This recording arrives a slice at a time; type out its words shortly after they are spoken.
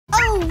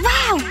Oh,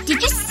 wow!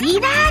 Did you see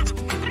that?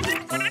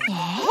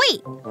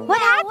 Wait,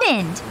 what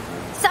happened?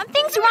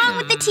 Something's wrong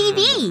with the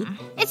TV.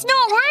 It's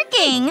not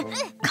working.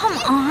 Come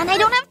on, I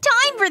don't have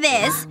time for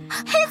this.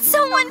 It's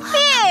so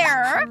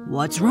unfair.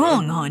 What's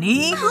wrong,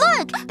 honey?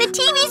 Look, the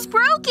TV's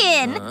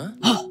broken.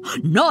 Oh,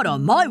 not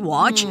on my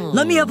watch.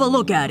 Let me have a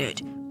look at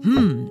it.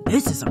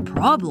 This is a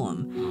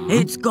problem.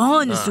 It's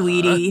gone,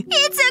 sweetie.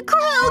 It's a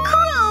cruel,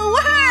 cruel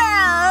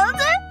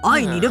world!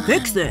 I need to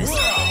fix this.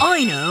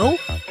 I know.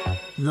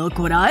 Look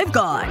what I've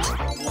got.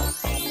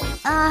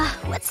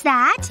 What's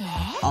that?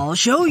 I'll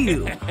show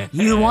you.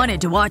 You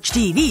wanted to watch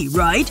TV,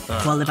 right?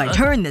 Well, if I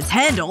turn this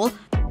handle…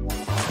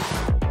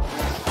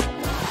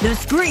 the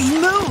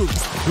screen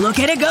moves! Look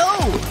at it go!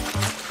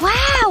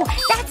 Wow!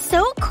 That's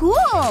so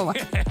cool!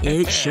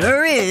 It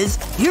sure is.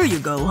 Here you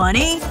go,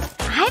 honey.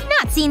 I've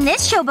not seen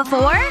this show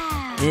before.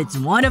 It's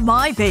one of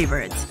my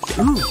favorites.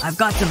 Ooh, I've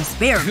got some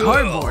spare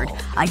cardboard.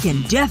 I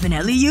can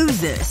definitely use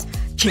this.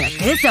 Check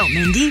this out,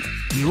 Mindy.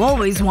 You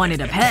always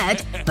wanted a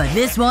pet, but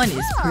this one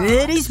is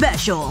pretty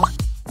special.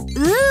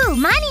 Ooh,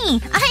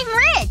 money! I'm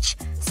rich!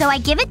 So I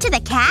give it to the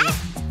cat?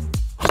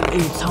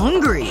 It's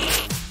hungry.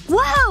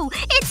 Whoa!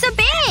 It's a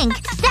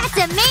bank! That's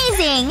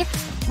amazing!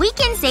 We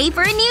can save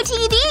for a new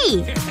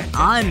TV!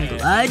 I'm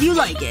glad you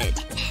like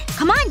it.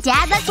 Come on,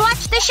 Dad, let's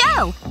watch the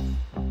show!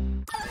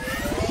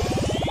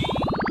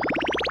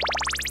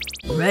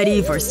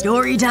 Ready for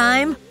story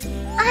time?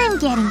 I'm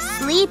getting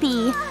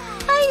sleepy.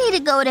 I need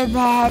to go to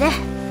bed.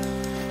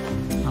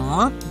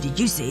 Huh? Did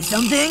you say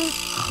something?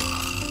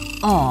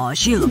 Aw,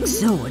 she looks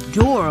so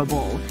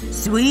adorable.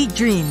 Sweet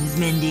dreams,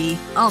 Mindy.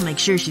 I'll make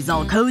sure she's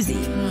all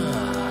cozy.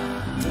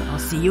 I'll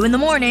see you in the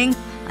morning.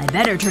 I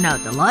better turn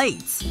out the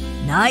lights.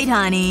 Night,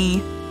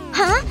 honey.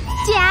 Huh?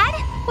 Dad?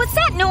 What's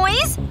that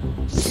noise?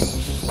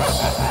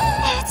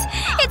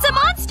 It's a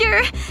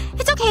monster!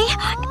 It's okay.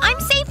 I'm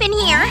safe in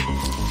here.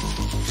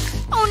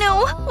 Oh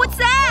no. What's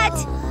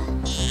that?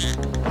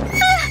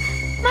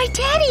 My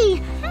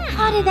teddy!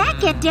 How did that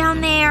get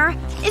down there?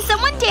 Is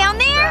someone down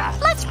there?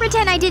 Let's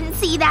pretend I didn't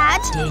see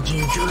that. Did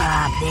you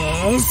drop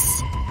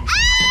this?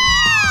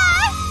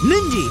 Ah!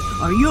 Mindy,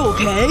 are you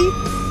okay?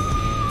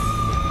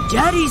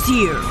 Daddy's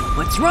here.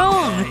 What's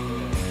wrong?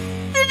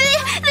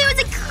 There was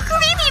a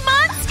creepy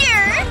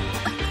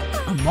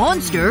monster! A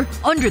monster?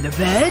 Under the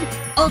bed?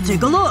 I'll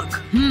take a look.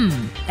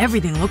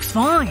 Everything looks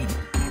fine.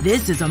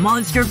 This is a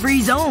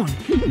monster-free zone.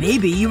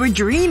 Maybe you were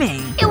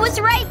dreaming. It was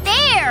right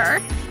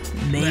there!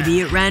 Maybe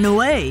it ran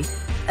away.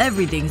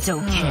 Everything's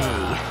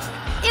okay.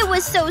 It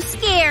was so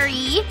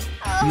scary.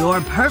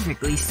 You're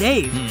perfectly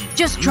safe.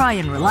 Just try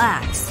and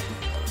relax.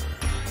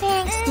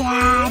 Thanks,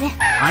 Dad.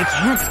 I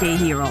can't stay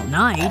here all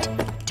night.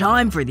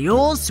 Time for the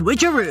old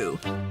switcheroo.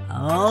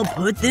 I'll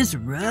put this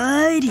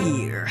right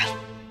here.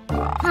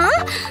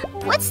 Huh?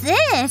 What's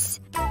this?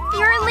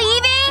 You're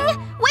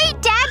leaving?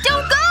 Wait, Dad,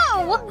 don't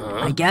go!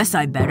 I guess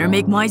I better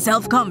make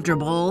myself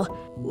comfortable.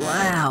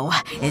 Wow,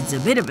 it's a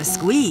bit of a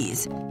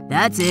squeeze.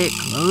 That's it.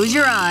 Close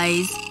your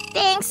eyes.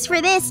 Thanks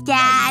for this,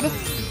 Dad.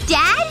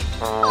 Dad?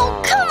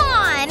 Oh, come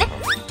on!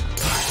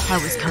 I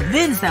was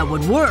convinced that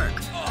would work.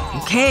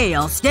 Okay,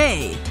 I'll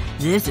stay.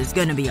 This is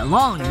gonna be a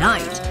long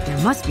night. There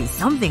must be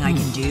something I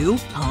can do.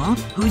 Huh?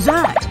 Who's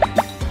that?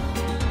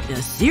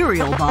 The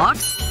cereal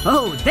box?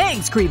 Oh,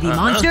 thanks, creepy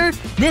monster.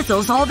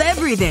 This'll solve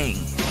everything.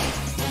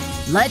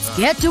 Let's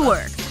get to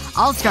work.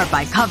 I'll start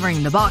by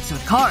covering the box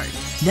with card.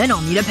 Then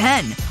I'll need a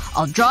pen.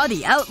 I'll draw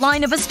the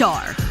outline of a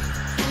star.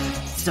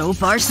 So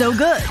far, so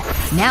good.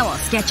 Now I'll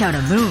sketch out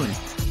a moon.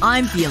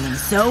 I'm feeling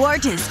so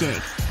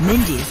artistic.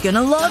 Mindy's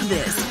gonna love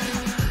this.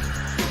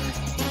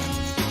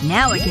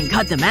 Now I can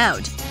cut them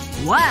out.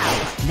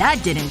 Wow,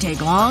 that didn't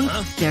take long.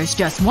 There's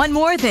just one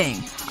more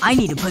thing. I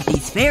need to put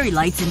these fairy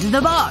lights into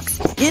the box.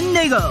 In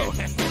they go.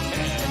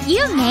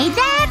 You made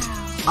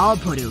that? I'll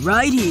put it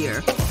right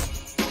here.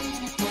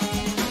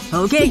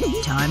 Okay,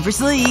 time for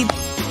sleep.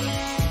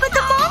 But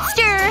the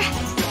monster!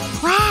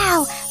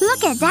 Wow,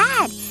 look at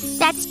that!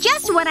 That's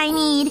just what I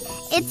need.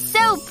 It's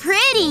so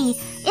pretty.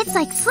 It's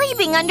like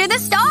sleeping under the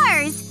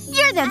stars.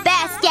 You're the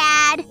best,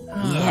 Dad.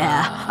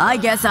 Yeah, I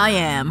guess I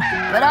am.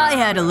 But I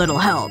had a little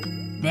help.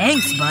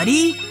 Thanks,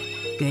 buddy.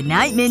 Good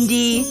night,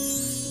 Mindy.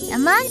 The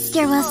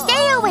monster will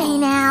stay away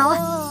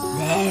now.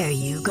 There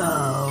you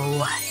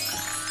go.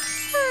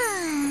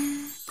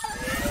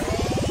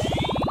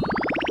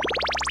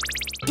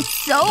 It's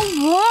so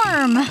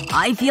warm.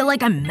 I feel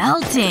like I'm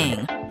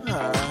melting.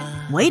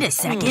 Wait a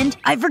second.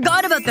 I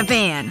forgot about the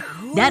fan.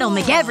 That'll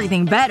make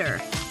everything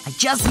better. I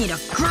just need to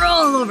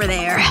crawl over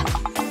there.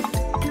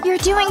 You're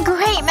doing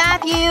great,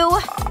 Matthew.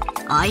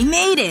 I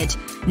made it.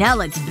 Now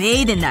let's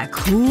bathe in that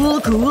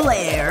cool, cool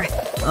air.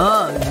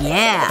 Oh,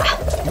 yeah.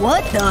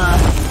 What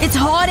the? It's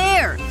hot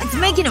air. It's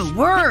making it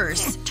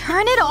worse.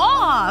 Turn it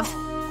off.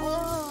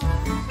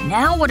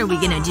 Now what are we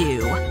gonna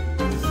do?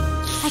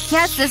 I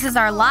guess this is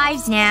our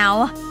lives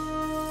now.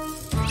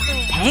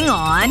 Hang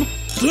on.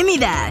 Gimme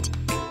that.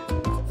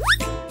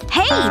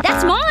 Hey,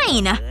 that's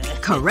mine!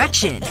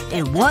 Correction.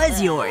 It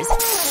was yours.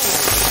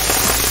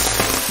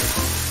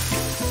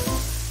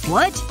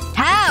 What?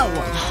 How?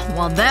 Ow!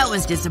 Well, that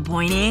was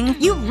disappointing.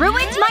 You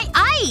ruined my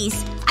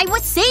ice! I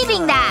was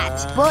saving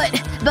that! But…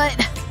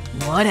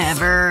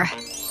 Whatever.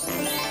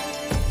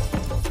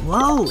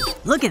 Whoa,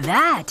 look at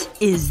that.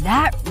 Is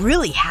that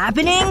really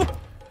happening?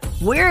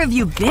 Where have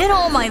you been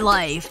all my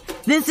life?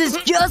 This is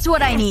just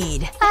what I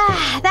need.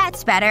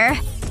 That's better.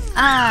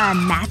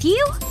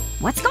 Matthew?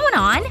 What's going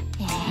on?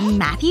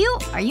 Matthew?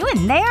 Are you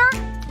in there?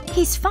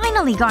 He's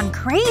finally gone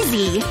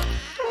crazy.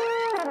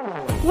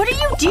 What are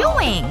you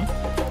doing?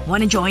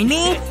 Wanna join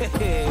me?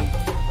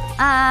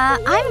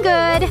 I'm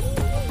good.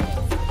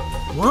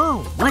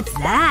 Whoa, what's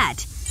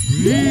that?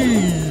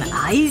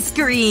 Ice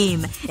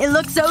cream. It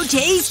looks so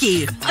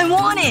tasty. I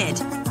want it.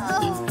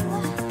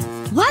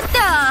 What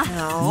the?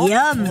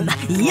 Yum.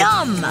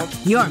 Yum.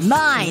 You're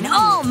mine.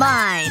 All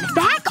mine.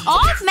 Back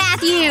off,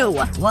 Matthew!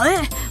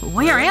 What?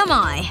 Where am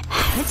I?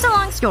 It's a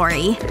long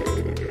story.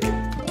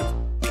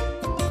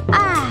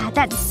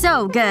 That's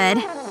so good.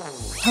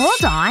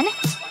 Hold on.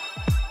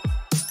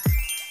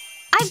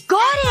 I've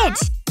got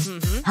it!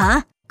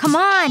 Huh? Come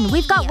on,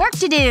 we've got work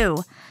to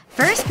do.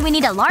 First, we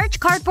need a large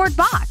cardboard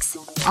box.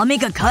 I'll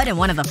make a cut in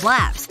one of the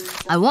flaps.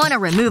 I want to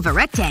remove a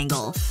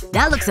rectangle.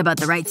 That looks about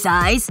the right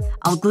size.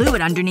 I'll glue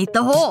it underneath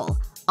the hole.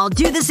 I'll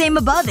do the same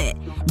above it.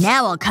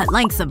 Now I'll cut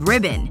lengths of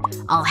ribbon.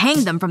 I'll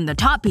hang them from the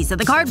top piece of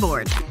the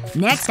cardboard.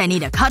 Next I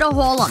need to cut a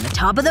hole on the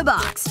top of the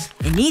box.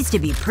 It needs to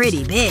be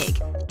pretty big.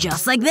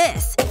 Just like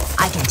this.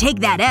 I can take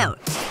that out.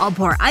 I'll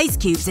pour ice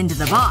cubes into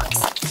the box.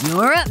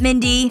 You're up,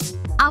 Mindy.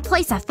 I'll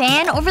place a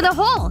fan over the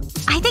hole.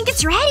 I think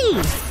it's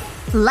ready.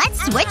 Let's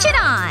switch it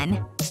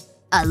on.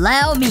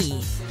 Allow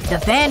me. The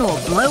fan will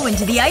blow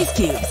into the ice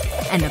cubes.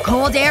 And the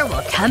cold air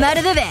will come out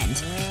of the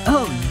vent.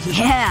 Oh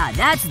yeah,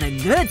 that's the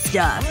good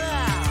stuff.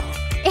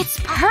 It's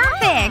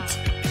perfect!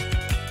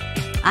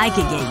 I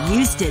could get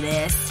used to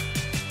this.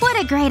 What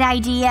a great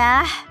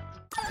idea.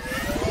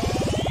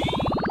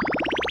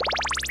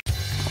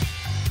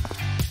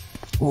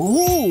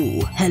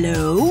 Ooh,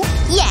 hello?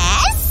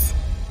 Yes?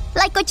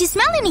 Like what you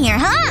smell in here,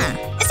 huh?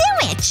 A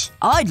sandwich.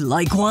 I'd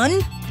like one.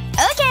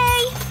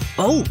 Okay.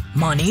 Oh,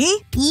 money?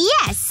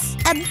 Yes.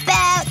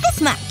 About this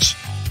much.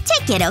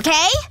 Take it,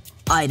 okay?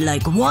 I'd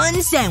like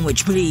one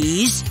sandwich,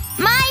 please.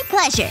 My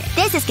pleasure.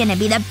 This is gonna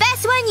be the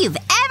best one you've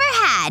ever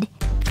had.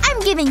 I'm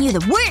giving you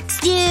the works,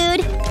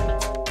 dude.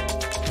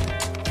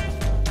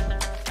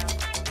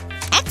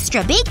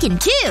 Extra bacon,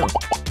 too.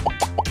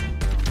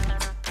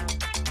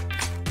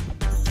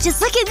 Just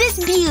look at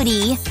this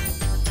beauty.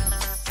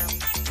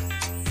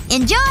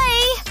 Enjoy!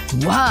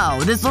 Wow,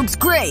 this looks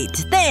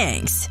great.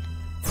 Thanks.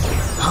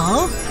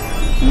 Huh?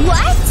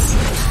 What?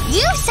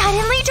 You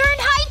suddenly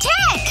turned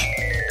high-tech!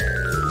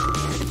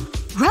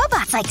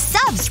 Robots like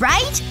subs,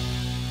 right?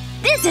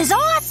 This is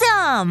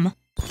awesome!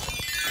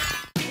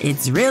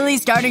 It's really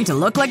starting to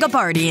look like a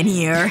party in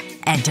here.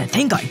 And to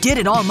think I did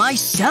it all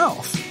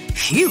myself.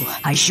 Phew,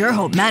 I sure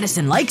hope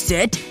Madison likes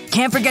it.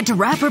 Can't forget to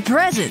wrap her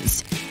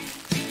presents.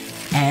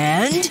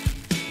 And…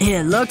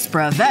 it looks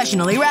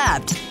professionally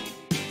wrapped.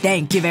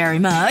 Thank you very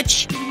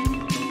much.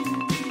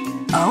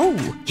 Oh,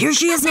 here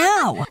she is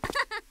now.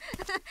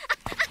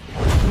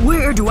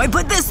 Where do I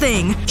put this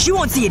thing? She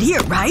won't see it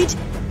here, right?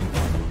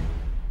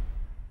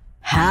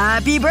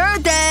 Happy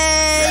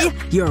birthday!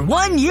 You're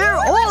 1 year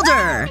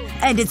older!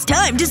 And it's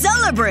time to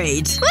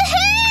celebrate!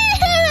 Woohoo!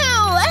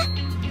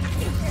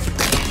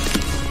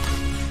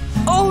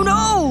 Oh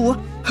no!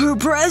 Her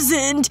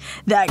present!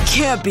 That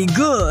can't be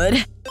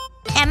good.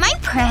 And my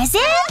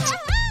present?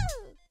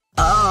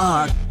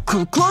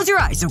 Close your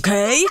eyes,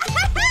 okay?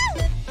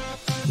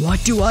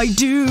 What do I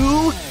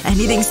do?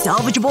 Anything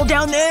salvageable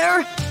down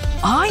there?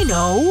 I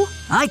know!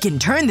 I can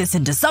turn this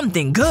into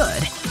something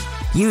good.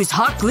 Use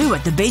hot glue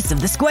at the base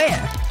of the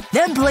square.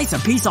 Then place a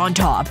piece on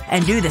top,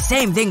 and do the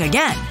same thing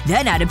again.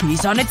 Then add a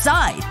piece on its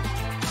side.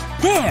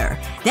 There!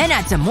 Then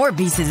add some more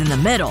pieces in the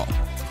middle.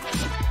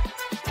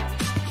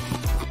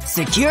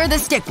 Secure the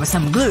stick with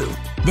some glue.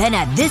 Then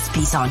add this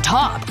piece on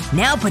top.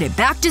 Now put it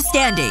back to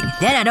standing.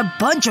 Then add a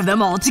bunch of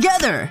them all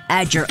together.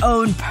 Add your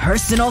own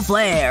personal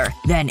flair.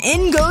 Then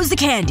in goes the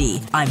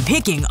candy. I'm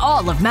picking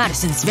all of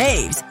Madison's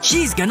faves.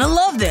 She's gonna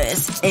love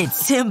this.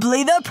 It's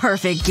simply the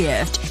perfect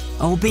gift.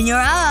 Open your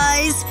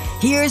eyes.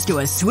 Here's to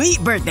a sweet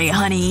birthday,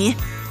 honey.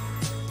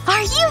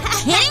 Are you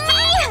kidding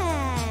me?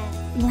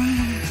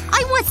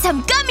 I want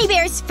some gummy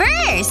bears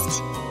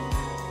first!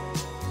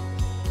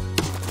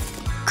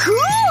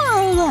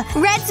 Cool!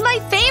 Red's my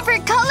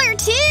favorite color,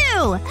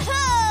 too!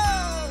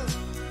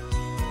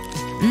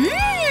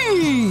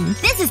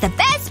 This is the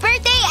best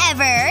birthday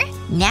ever!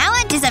 Now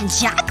onto some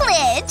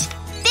chocolate!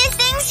 This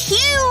thing's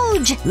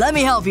huge! Let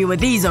me help you with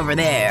these over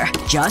there.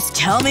 Just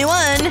tell me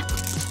when.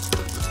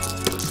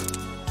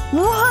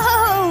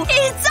 Whoa!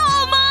 It's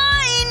all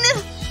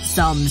mine!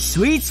 Some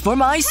sweets for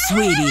my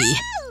sweetie.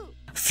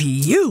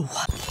 Phew.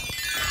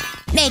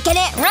 Making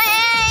it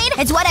rain!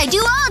 It's what I do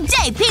all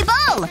day,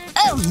 people!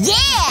 Oh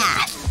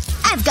yeah!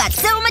 I've got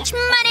so much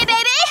money,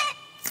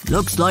 baby!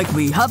 Looks like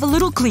we have a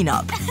little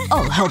cleanup.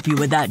 I'll help you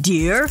with that,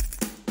 dear.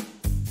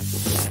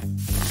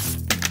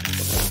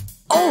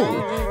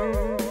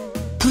 Oh!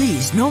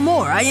 Please Please, no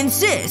more, I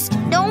insist.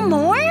 No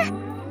more?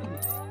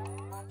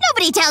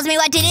 Nobody tells me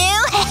what to do!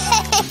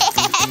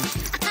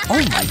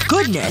 Oh my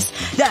goodness!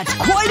 That's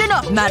quite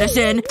enough,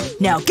 Madison!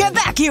 Now get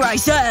back here, I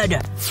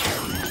said!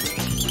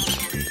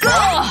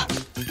 Ugh!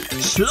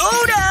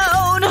 Slow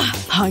down!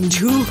 I'm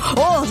too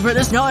old for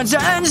this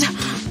nonsense!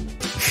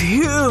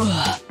 Phew.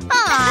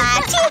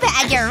 Aw, too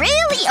bad you're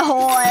really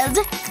old.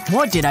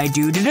 What did I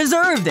do to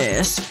deserve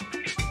this?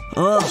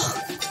 Ugh.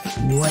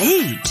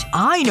 Wait.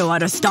 I know how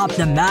to stop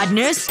the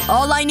madness.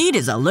 All I need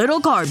is a little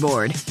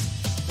cardboard.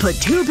 Put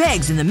 2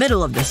 pegs in the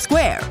middle of the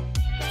square.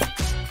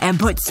 And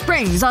put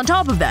springs on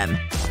top of them.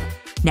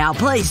 Now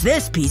place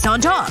this piece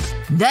on top.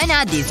 Then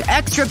add these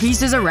extra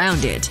pieces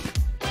around it.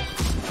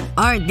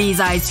 Aren't these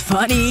eyes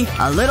funny?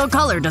 A little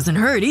color doesn't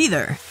hurt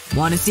either.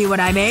 Want to see what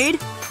I made?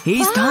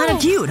 He's kinda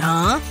cute,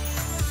 huh?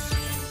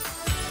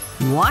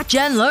 Watch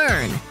and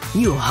learn.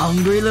 You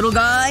hungry little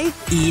guy?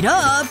 Eat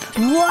up.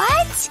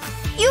 What?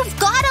 You've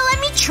gotta let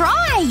me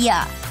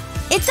try!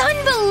 It's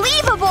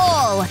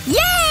unbelievable!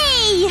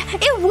 Yay!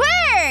 It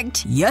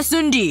worked! Yes,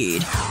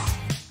 indeed.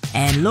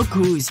 And look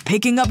who's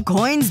picking up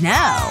coins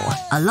now.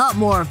 A lot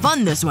more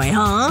fun this way,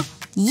 huh?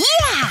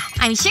 Yeah!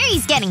 I'm sure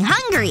he's getting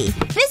hungry.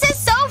 This is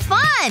so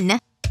fun!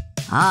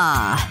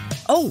 Ah.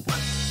 Oh.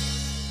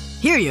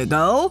 Here you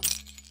go.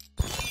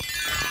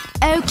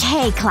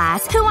 Okay,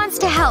 class. Who wants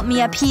to help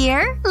me up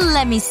here?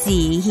 Let me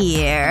see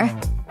here.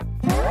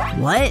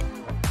 What?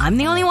 I'm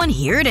the only one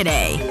here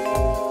today.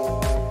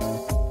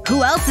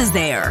 Who else is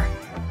there?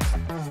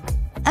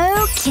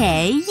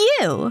 Okay,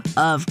 you.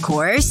 Of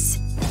course.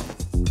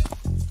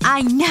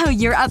 I know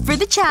you're up for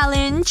the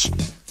challenge.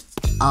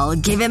 I'll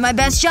give it my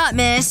best shot,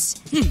 miss.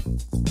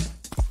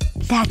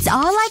 That's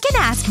all I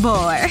can ask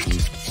for.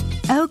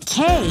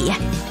 Okay.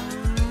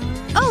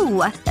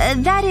 Oh,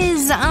 that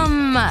is,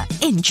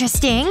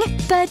 interesting.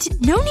 But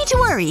no need to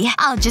worry.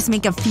 I'll just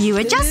make a few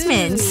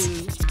adjustments.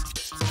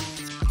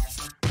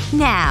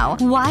 Now,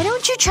 why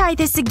don't you try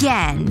this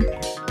again?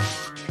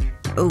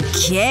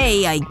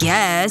 Okay, I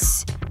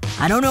guess.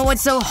 I don't know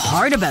what's so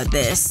hard about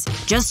this.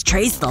 Just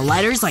trace the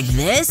letters like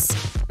this?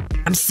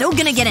 I'm so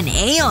gonna get an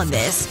A on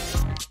this.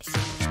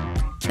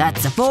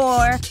 That's a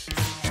 4.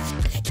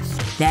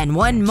 Then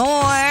one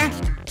more.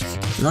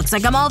 Looks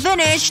like I'm all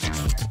finished.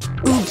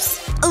 Oops.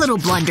 A little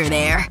blunder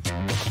there.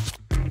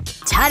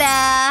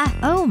 Ta-da!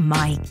 Oh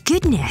my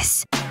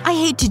goodness. I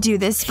hate to do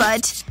this,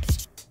 but…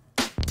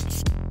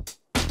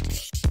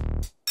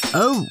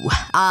 Oh,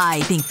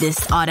 I think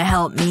this ought to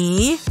help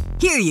me.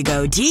 Here you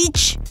go,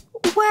 Teach.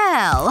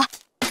 Well…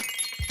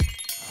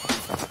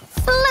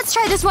 let's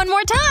try this one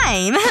more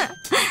time.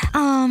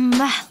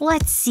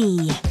 Let's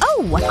see.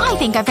 Oh, I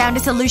think I found a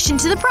solution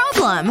to the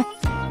problem.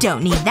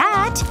 Don't need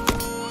that.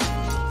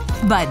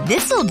 But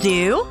this'll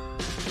do.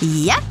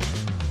 Yep.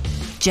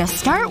 Just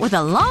start with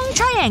a long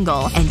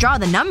triangle and draw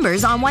the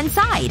numbers on one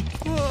side.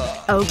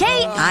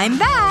 Okay, I'm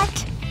back.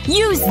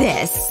 Use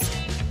this.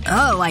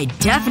 Oh, I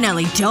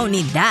definitely don't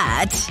need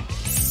that.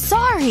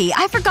 Sorry,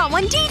 I forgot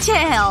one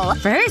detail.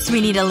 First, we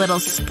need a little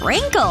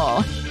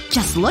sprinkle.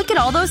 Just look at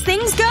all those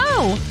things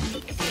go.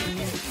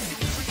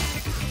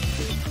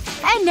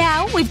 And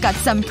now, we've got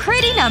some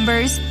pretty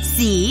numbers.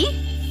 See?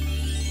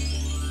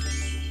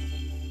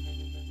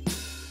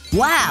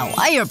 Wow,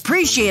 I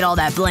appreciate all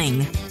that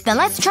bling. Then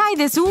let's try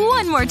this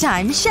one more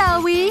time,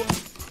 shall we?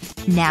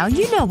 Now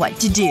you know what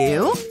to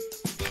do.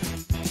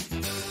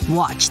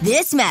 Watch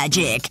this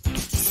magic.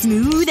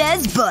 Smooth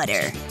as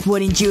butter.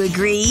 Wouldn't you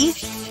agree?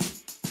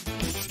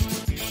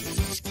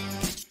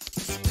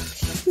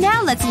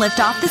 Now let's lift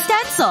off the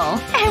stencil.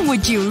 And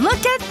would you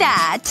look at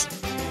that?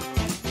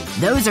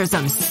 Those are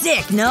some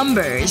sick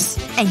numbers.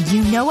 And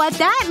you know what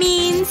that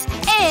means.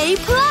 A+.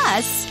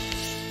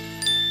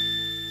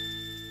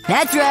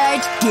 That's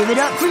right. Give it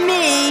up for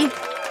me.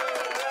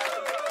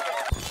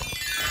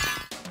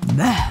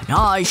 Man,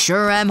 I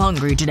sure am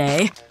hungry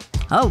today.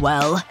 Oh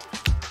well.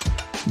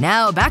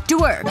 Now back to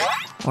work.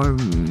 Or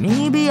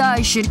maybe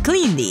I should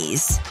clean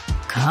these.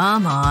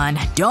 Come on.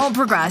 Don't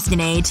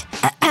procrastinate.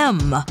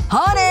 Ahem.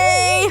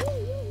 Honey!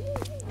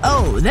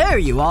 Oh, there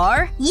you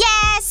are.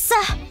 Yes!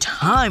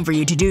 Time for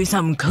you to do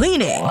some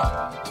cleaning.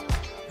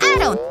 I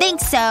don't think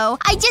so.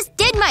 I just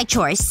did my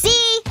chores,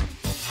 see?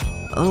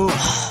 Oh.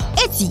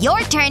 It's your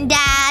turn,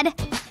 Dad.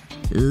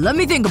 Let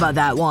me think about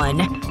that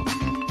one.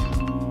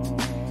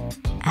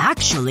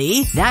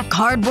 Actually, that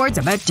cardboard's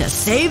about to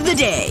save the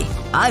day.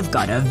 I've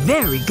got a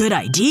very good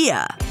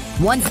idea.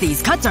 Once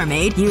these cuts are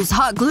made, use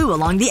hot glue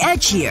along the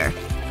edge here.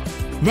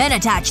 Then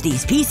attach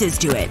these pieces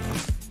to it.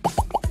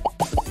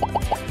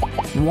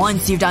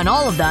 Once you've done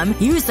all of them,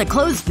 use the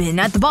clothespin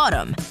at the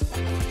bottom.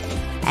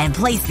 And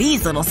place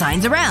these little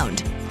signs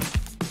around.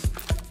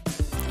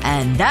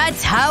 And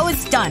that's how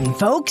it's done,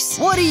 folks.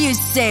 What do you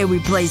say we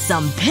play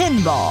some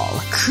pinball?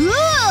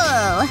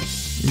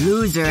 Cool!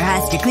 Loser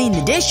has to clean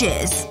the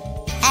dishes.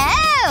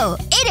 Oh!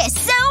 It is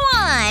so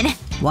on!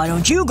 Why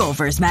don't you go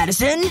first,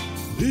 Madison?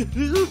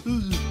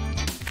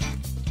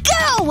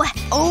 Go!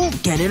 Oh,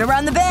 get it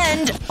around the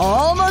bend.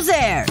 Almost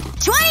there.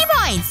 20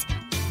 points!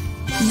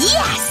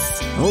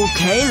 Yes!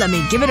 Okay, let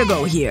me give it a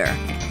go here.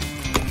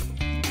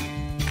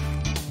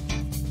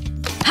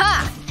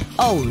 Ha!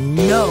 Oh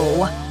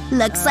no.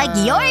 Looks like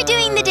you're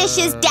doing the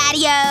dishes,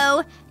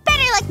 Daddy-o.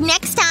 Better luck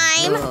next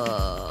time.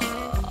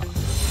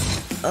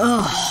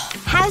 Ugh.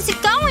 How's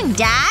it going,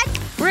 Dad?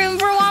 Room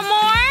for one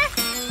more?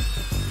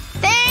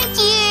 Thank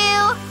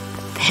you!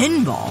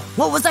 Pinball?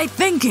 What was I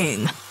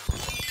thinking?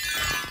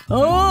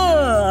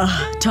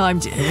 Oh, time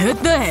to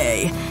hit the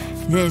hay.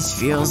 This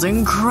feels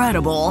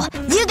incredible.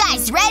 You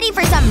guys ready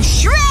for some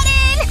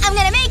shredding? I'm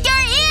gonna make your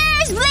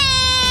ears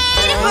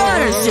bleed!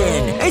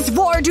 Madison! It's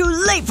far too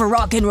late for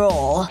rock and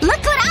roll.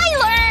 Look what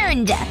I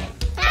learned!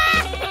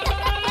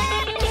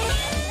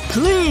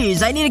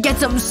 Please, I need to get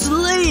some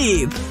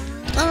sleep.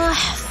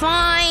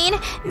 Fine.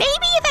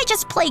 Maybe if I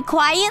just play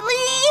quietly?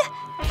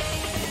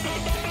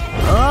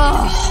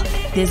 Ugh.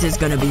 This is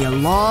gonna be a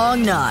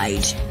long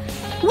night.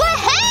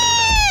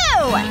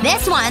 Woohoo!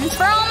 This one's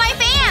for all my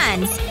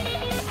fans!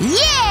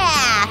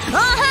 Yeah!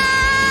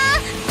 Uh-huh!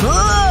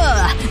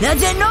 Ugh,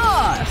 that's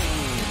enough!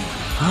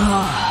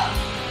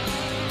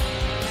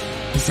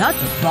 Is that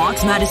the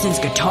box Madison's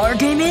guitar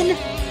came in?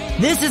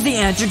 This is the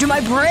answer to my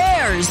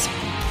prayers!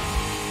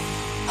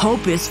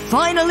 Hope is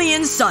finally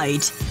in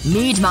sight.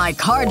 Meet my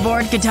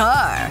cardboard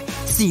guitar.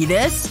 See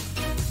this?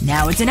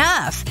 Now it's in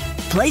half.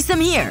 Place them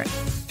here.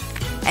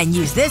 And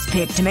use this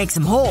pick to make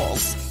some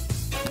holes.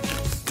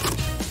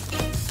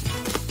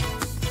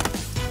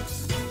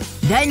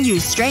 Then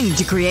use string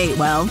to create,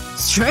 well,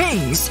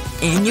 strings.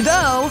 In you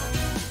go.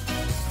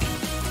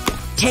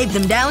 Tape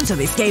them down so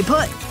they stay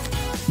put.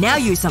 Now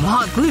use some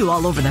hot glue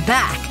all over the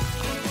back.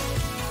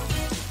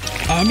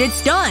 And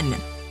it's done.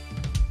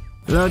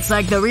 Looks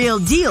like the real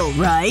deal,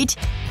 right?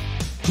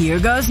 Here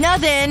goes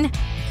nothing.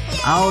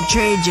 I'll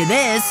trade you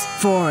this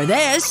for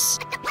this.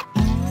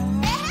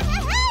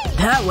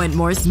 That went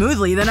more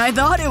smoothly than I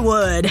thought it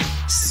would.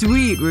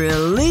 Sweet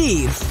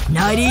relief.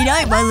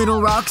 Nighty-night, my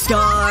little rock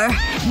star.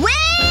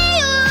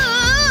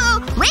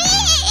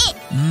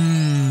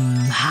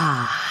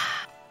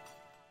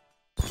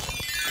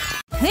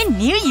 Who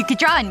knew you could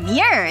draw in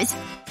mirrors?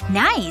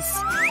 Nice.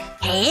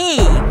 Hey!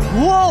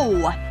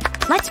 Whoa!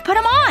 Let's put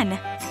them on.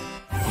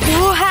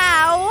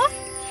 Wow!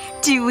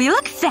 Do we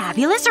look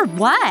fabulous or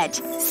what?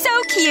 So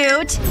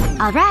cute!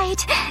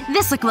 Alright,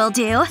 this look will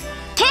do.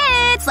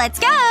 Kids, let's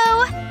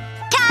go!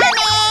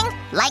 Coming!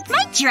 Like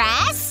my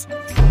dress?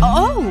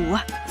 Oh!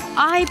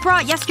 I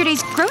brought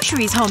yesterday's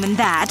groceries home in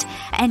that.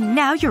 And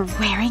now you're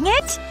wearing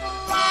it?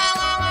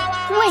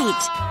 Wait.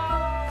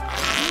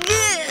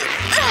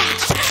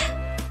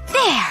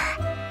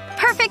 There!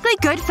 Perfectly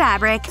good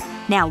fabric.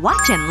 Now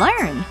watch and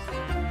learn.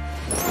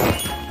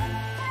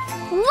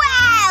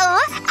 Wow!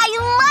 I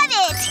love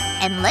it!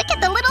 And look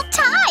at the little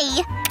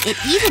tie! It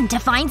even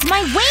defines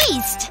my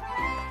waist!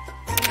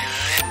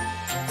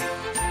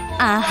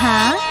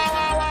 Uh-huh.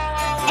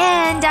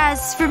 And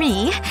as for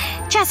me,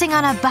 dressing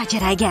on a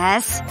budget, I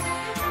guess.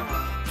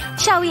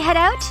 Shall we head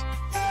out?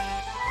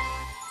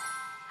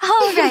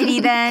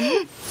 Alrighty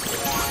then.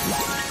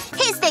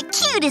 Who's the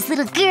cutest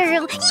little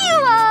girl?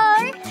 You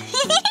are!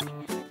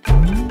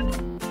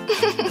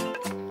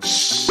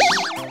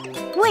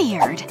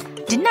 Weird.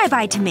 Didn't I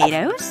buy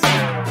tomatoes?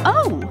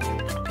 Oh.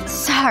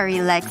 Sorry,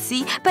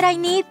 Lexi, but I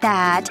need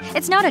that.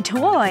 It's not a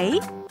toy.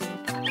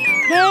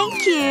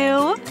 Thank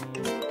you.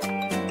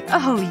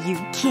 Oh, you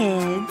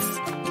kids.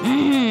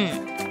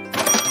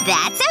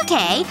 That's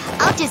okay.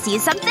 I'll just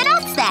use something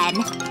else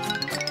then.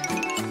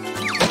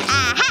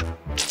 Aha!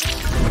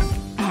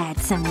 Add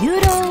some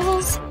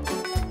noodles.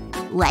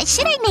 What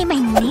should I name my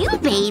new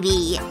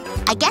baby?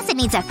 I guess it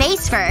needs a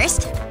face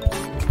first.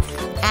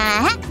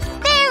 Uh-huh.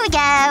 There we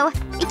go.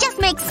 It just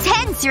makes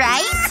sense,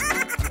 right?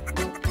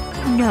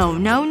 No,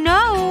 no,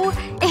 no.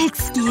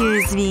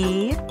 Excuse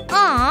me.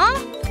 Aw.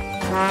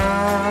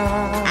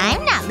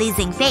 I'm not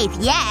losing faith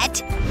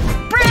yet.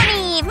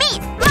 Brownie,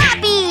 meet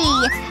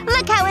Moppy!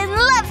 Look how in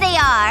love they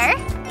are!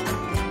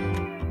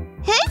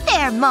 Hey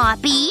there,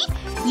 Moppy!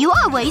 You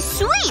always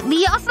sweep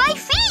me off my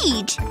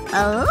feet!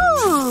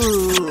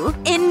 Oh.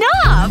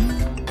 Enough!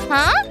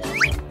 Huh?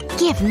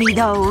 Give me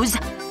those.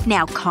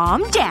 Now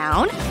calm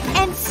down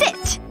and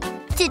sit.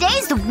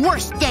 Today's the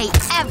worst day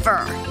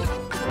ever.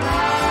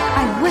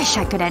 I wish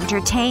I could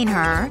entertain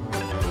her.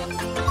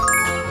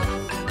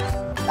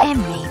 And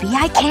maybe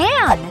I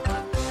can.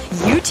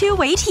 You two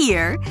wait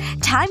here.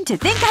 Time to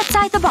think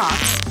outside the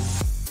box.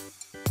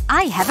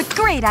 I have a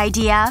great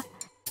idea.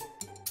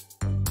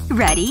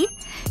 Ready?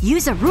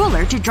 Use a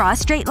ruler to draw a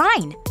straight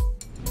line.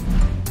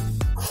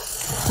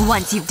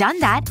 Once you've done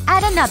that,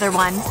 add another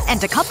one.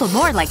 And a couple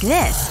more like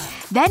this.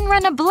 Then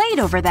run a blade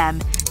over them.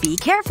 Be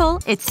careful,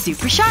 it's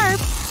super sharp.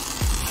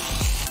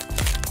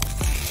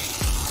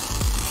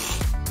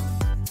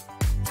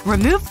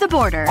 Remove the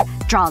border.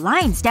 Draw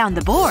lines down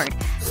the board.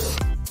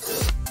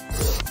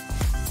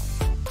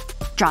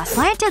 Draw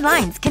slanted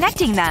lines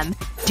connecting them.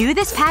 Do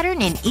this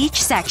pattern in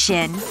each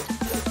section.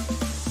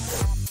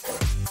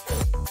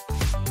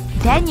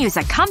 Then use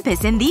a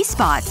compass in these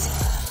spots.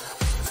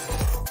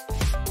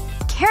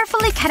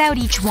 Carefully cut out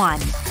each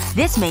one.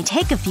 This may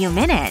take a few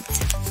minutes.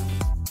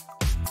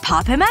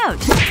 Pop him out.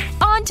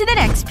 On to the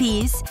next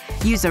piece.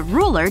 Use a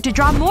ruler to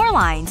draw more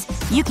lines.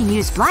 You can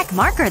use black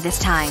marker this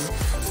time.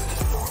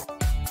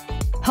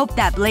 Hope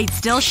that blade's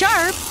still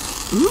sharp.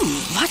 Ooh,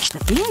 watch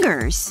the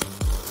fingers.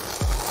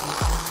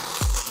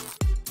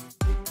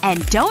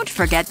 And don't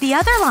forget the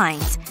other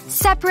lines.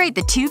 Separate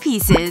the two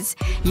pieces.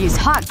 Use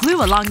hot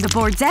glue along the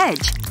board's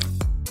edge.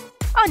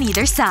 On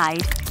either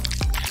side.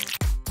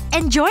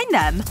 And join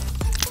them.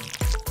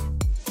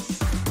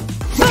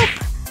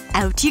 Boop!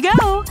 Out you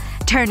go!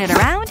 Turn it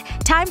around.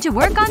 Time to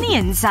work on the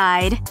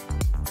inside.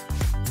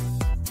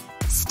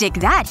 Stick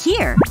that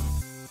here.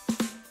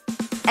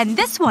 And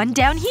this one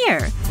down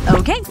here.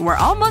 Okay, we're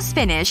almost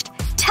finished.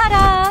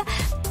 Ta-da!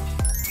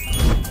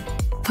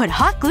 Put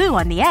hot glue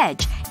on the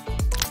edge.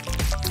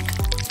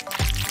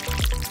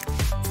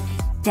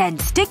 Then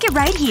stick it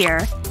right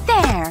here.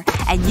 There!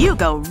 And you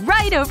go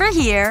right over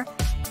here.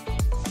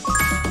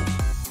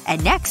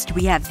 And next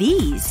we have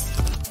these.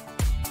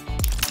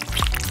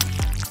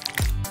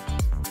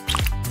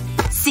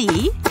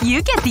 See?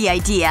 You get the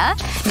idea.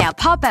 Now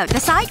pop out the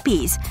side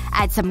piece.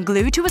 Add some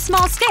glue to a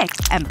small stick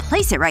and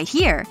place it right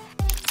here.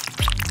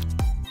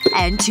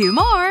 And two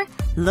more.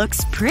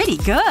 Looks pretty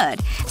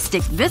good.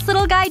 Stick this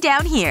little guy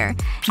down here.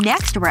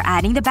 Next we're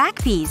adding the back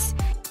piece.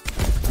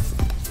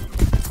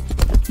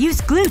 Use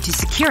glue to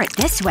secure it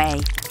this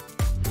way.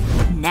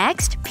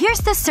 Next,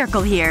 pierce the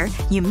circle here.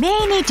 You may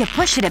need to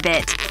push it a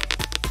bit.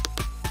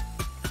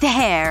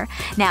 There.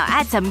 Now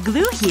add some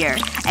glue here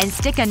and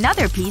stick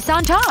another piece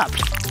on top.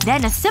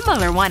 Then a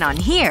similar one on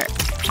here.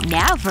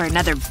 Now for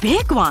another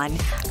big one.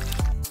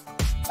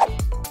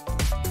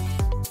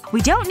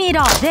 We don't need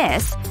all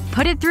this.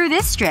 Put it through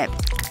this strip.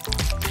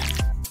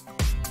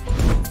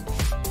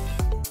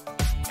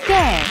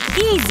 There.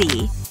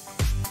 Easy.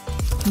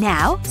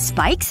 Now,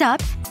 spikes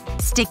up.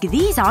 Stick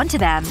these onto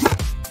them.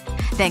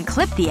 Then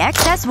clip the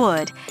excess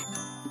wood.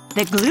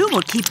 The glue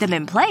will keep them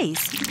in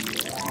place.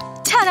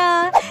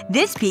 Ta-da!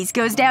 This piece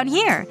goes down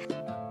here.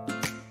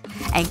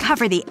 And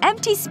cover the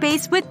empty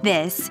space with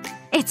this.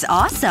 It's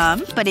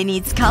awesome, but it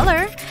needs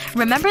color.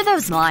 Remember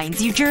those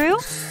lines you drew?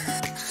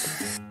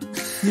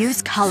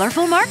 Use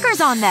colorful markers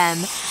on them.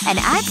 And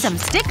add some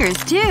stickers,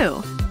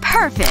 too.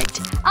 Perfect.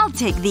 I'll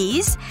take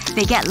these.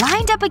 They get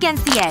lined up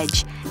against the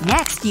edge.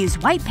 Next, use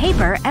white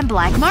paper and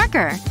black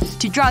marker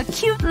to draw a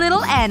cute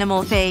little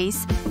animal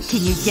face.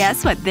 Can you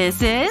guess what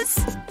this is?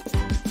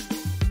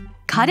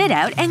 Cut it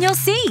out and you'll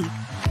see.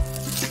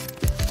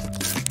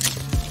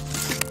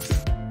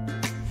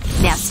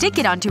 Now stick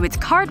it onto its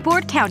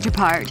cardboard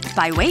counterpart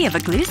by way of a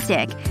glue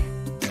stick.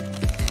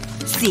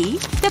 See?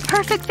 The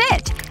perfect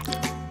fit.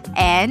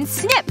 And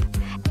snip!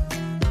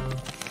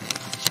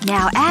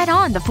 Now add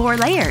on the 4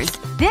 layers.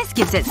 This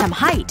gives it some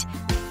height.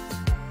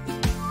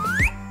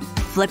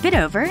 Flip it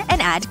over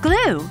and add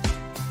glue.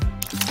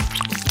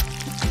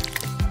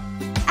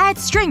 Add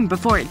string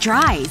before it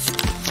dries.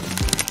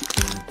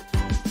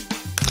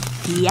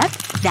 Yep,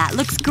 that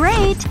looks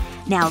great.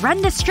 Now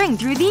run the string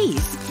through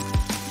these.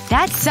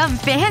 That's some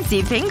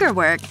fancy finger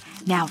work.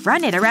 Now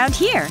run it around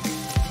here.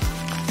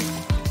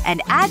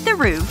 And add the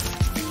roof.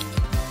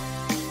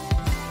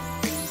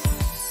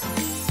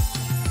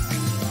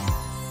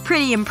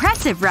 Pretty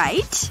impressive,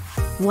 right?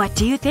 What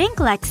do you think,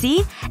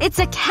 Lexi? It's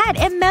a cat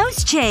and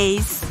mouse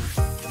chase.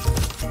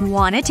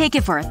 Wanna take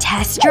it for a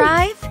test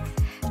drive?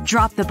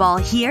 Drop the ball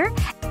here.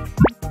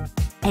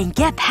 And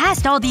get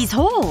past all these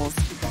holes.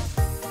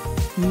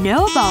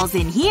 No balls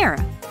in here.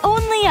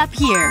 Only up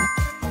here.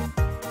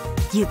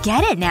 You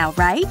get it now,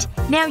 right?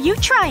 Now you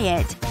try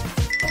it.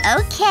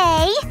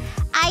 Okay.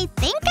 I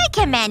think I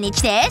can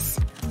manage this.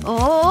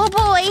 Oh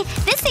boy.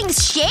 This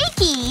thing's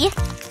shaky.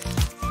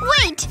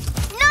 Wait!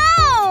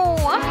 No!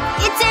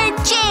 It's in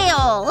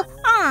jail!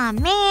 Aw,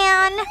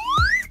 man.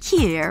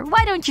 Here,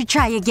 why don't you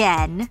try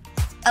again?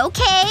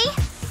 Okay.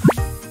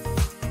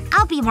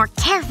 I'll be more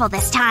careful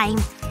this time.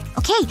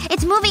 Okay,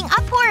 it's moving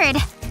upward.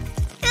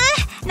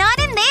 Not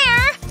in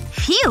there.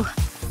 Phew.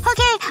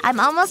 Okay,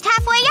 I'm almost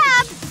halfway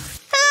up.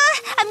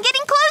 I'm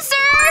getting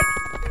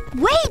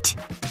closer. Wait!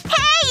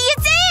 Hey,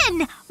 it's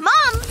in!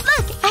 Mom,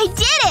 look! I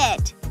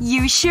did it!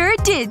 You sure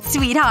did,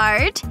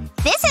 sweetheart.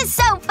 This is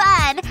so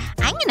fun!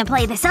 I'm gonna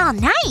play this all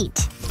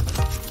night.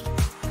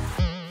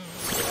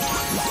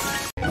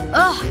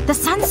 Ugh, the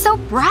sun's so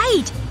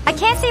bright. I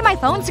can't see my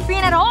phone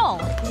screen at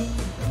all.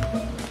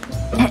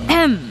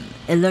 Ahem.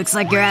 It looks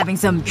like you're having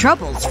some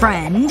troubles,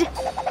 friend.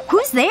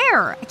 Who's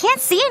there? I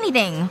can't see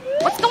anything.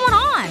 What's going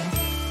on?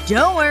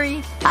 Don't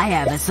worry. I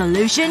have a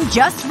solution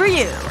just for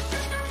you.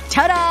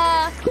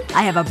 Ta-da!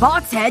 I have a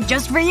box head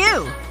just for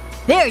you.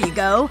 There you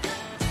go.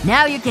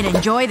 Now you can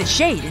enjoy the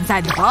shade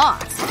inside the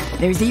box.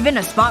 There's even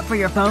a spot for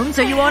your phone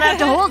so you won't have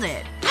to hold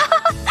it.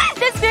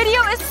 This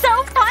video is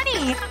so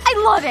funny!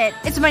 I love it!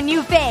 It's my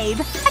new fave.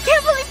 I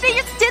can't believe they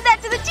just did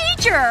that to the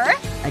teacher!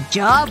 A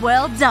job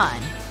well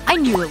done. I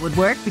knew it would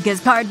work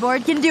because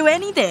cardboard can do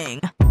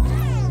anything.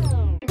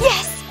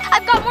 Yes!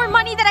 I've got more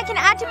money that I can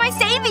add to my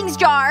savings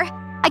jar!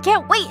 I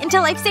can't wait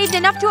until I've saved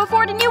enough to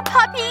afford a new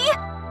puppy!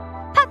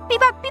 Puppy,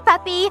 puppy,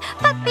 puppy.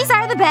 Puppies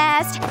are the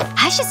best.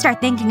 I should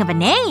start thinking of a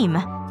name.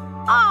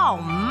 Oh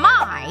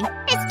my!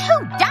 It's too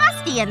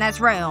dusty in this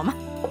room.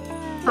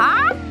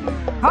 Huh?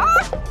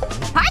 Huh?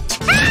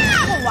 Achoo!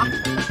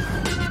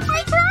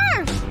 My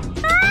purse!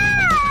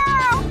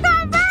 Oh,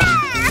 come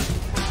back!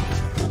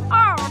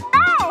 Oh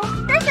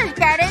no! This is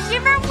getting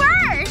even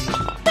worse!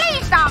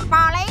 Please stop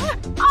falling!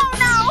 Oh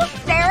no!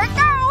 There it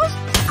goes!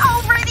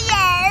 Over the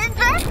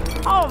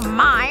edge! Oh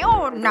my,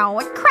 oh no,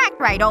 it cracked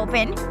right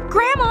open.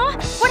 Grandma!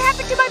 What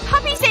happened to my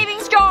puppy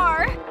savings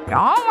jar?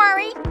 Don't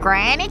worry.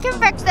 Granny can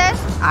fix this.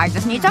 I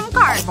just need some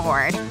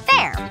cardboard.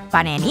 There.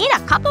 But I need a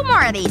couple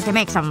more of these to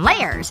make some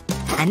layers.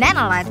 And then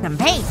I'll add some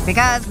paint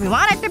because we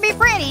want it to be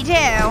pretty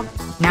too.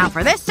 Now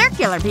for this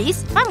circular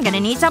piece, I'm gonna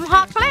need some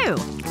hot glue.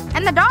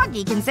 And the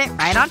doggy can sit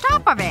right on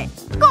top of it.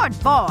 Good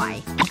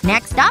boy.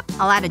 Next up,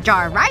 I'll add a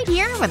jar right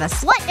here with a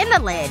slit in the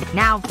lid.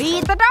 Now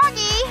feed the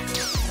doggy.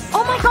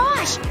 Oh my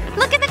gosh!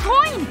 Look at the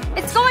coin!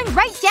 It's going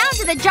right down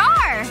to the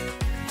jar!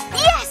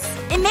 Yes!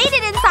 It made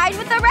it inside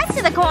with the rest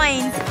of the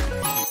coins!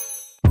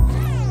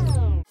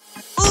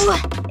 Ooh,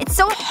 it's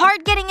so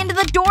hard getting into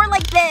the door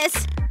like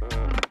this.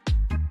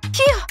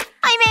 Phew!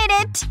 I made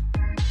it!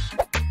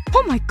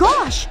 Oh my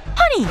gosh!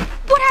 Honey!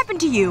 What happened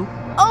to you?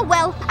 Oh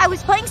well, I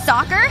was playing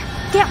soccer.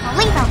 Can't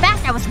believe how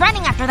fast I was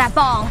running after that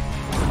ball.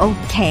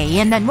 Okay,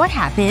 and then what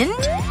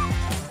happened?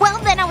 Well,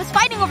 then I was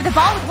fighting over the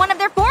ball with one of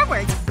their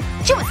forwards.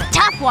 She was a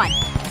tough one.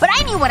 But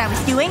I knew what I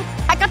was doing.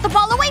 I got the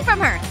ball away from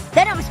her.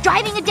 Then I was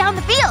driving it down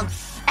the field.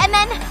 And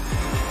then…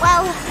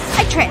 well,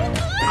 I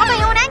tripped. On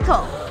my own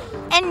ankle.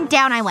 And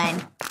down I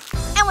went.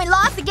 And we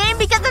lost the game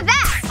because of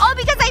that! All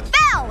because I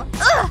fell!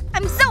 Ugh!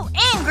 I'm so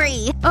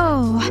angry!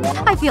 Oh,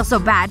 I feel so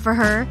bad for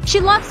her. She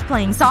loves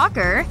playing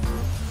soccer.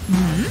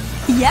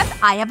 Yep,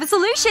 I have a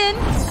solution.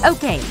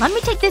 Okay, let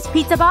me take this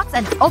pizza box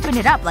and open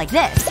it up like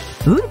this.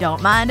 Ooh,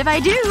 don't mind if I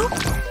do.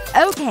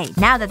 Okay,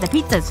 now that the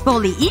pizza's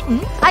fully eaten,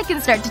 I can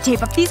start to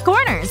tape up these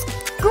corners.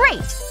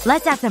 Great!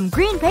 Let's add some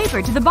green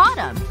paper to the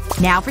bottom.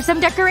 Now for some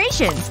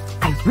decorations.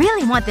 I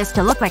really want this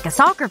to look like a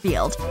soccer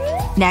field.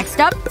 Next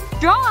up,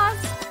 straws.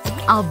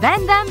 I'll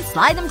bend them,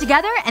 slide them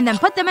together, and then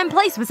put them in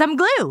place with some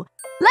glue.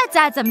 Let's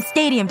add some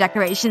stadium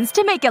decorations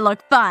to make it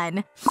look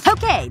fun.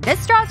 Okay, this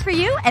straw's for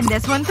you, and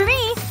this one for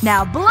me.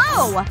 Now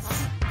blow!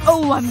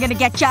 Oh, I'm gonna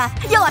getcha.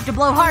 You'll have to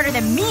blow harder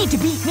than me to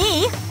beat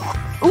me.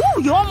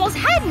 Ooh, you almost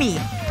had me.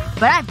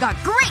 But I've got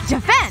great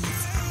defense!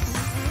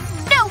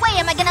 No way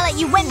am I gonna let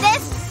you win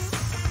this!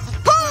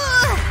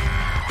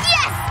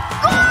 Yes!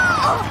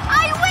 Goal!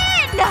 I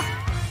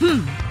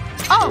win!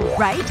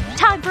 Alright,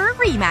 time for a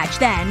rematch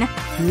then.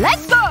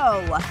 Let's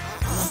go!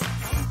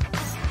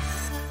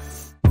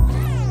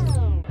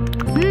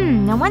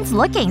 No one's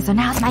looking, so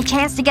now's my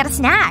chance to get a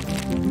snack.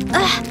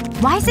 Ugh,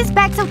 why is this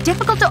bag so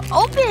difficult to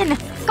open?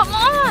 Come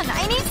on,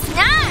 I need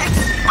snacks!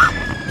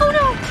 Oh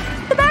no!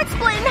 The bag's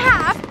split in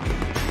half!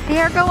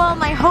 There go all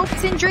my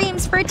hopes and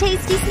dreams for a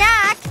tasty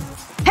snack.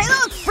 Hey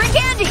look! Free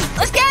candy!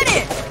 Let's get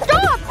it!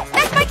 Stop!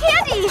 That's my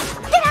candy!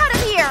 Get out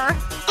of here!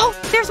 Oh,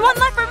 there's one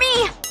left for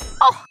me!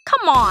 Oh,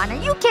 come on.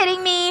 Are you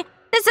kidding me?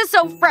 This is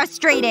so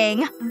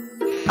frustrating.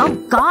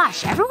 Oh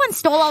gosh, everyone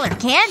stole all her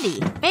candy.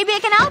 Maybe I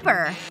can help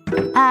her.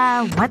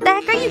 What the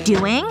heck are you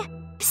doing?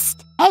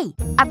 Psst. Hey,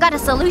 I've got a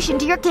solution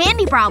to your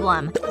candy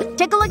problem.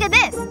 Take a look at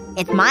this.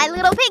 It's my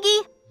little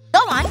piggy. Go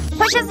on,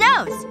 push his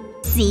nose.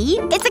 See?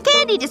 It's a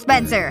candy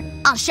dispenser.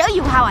 I'll show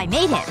you how I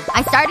made him.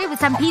 I started with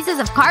some pieces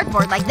of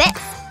cardboard like this.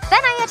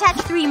 Then I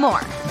attached 3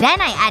 more. Then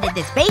I added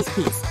this base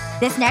piece.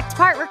 This next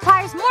part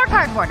requires more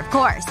cardboard, of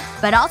course.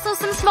 But also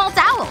some small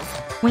dowels.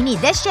 We need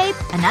this shape,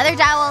 another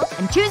dowel,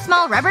 and 2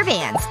 small rubber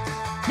bands.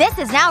 This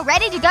is now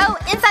ready to go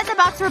inside the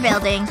box we're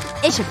building.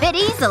 It should fit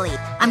easily.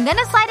 I'm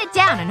gonna slide it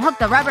down and hook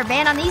the rubber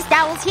band on these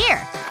dowels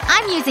here.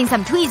 I'm using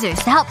some tweezers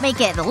to help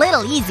make it a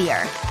little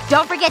easier.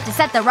 Don't forget to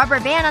set the rubber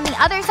band on the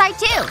other side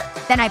too.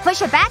 Then I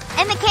push it back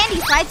and the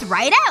candy slides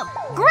right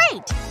out.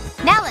 Great!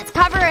 Now let's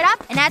cover it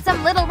up and add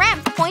some little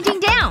ramps pointing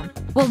down.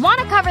 We'll want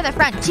to cover the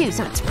front too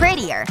so it's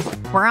prettier.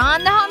 We're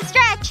on the home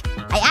stretch.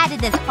 I added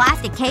this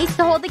plastic case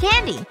to hold the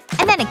candy.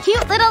 And then a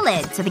cute little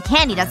lid so the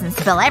candy doesn't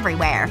spill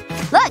everywhere.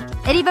 Look,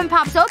 it even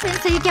pops open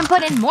so you can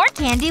put in more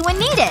candy when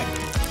needed.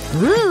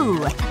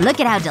 Ooh, look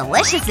at how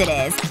delicious it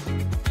is.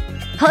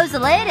 Close the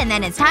lid and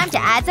then it's time to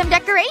add some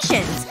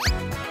decorations.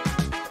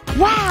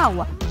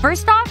 Wow!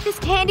 First off, this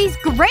candy's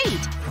great.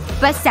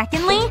 But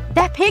secondly,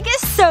 that pig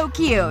is so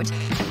cute.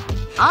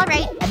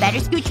 Alright, I better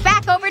scooch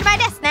back over to my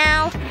desk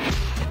now.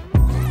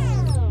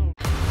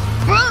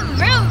 Vroom,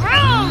 vroom,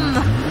 vroom!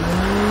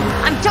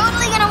 I'm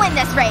totally gonna win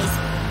this race.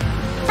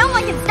 No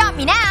one can stop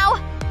me now.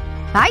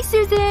 Bye,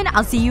 Susan.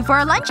 I'll see you for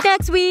our lunch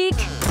next week.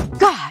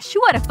 Gosh,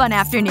 what a fun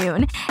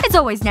afternoon. It's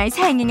always nice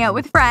hanging out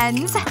with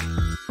friends.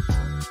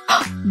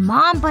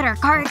 Mom put her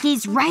car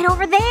keys right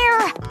over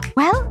there.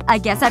 Well, I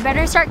guess I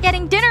better start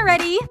getting dinner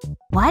ready.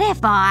 What if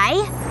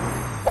I…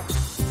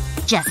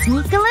 just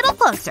sneak a little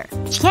closer.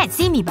 She can't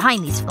see me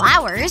behind these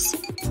flowers.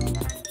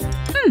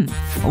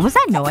 What was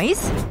that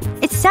noise?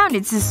 It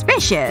sounded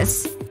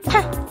suspicious.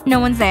 No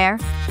one's there.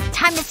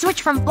 Time to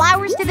switch from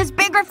flowers to this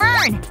bigger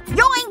fern.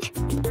 Yoink!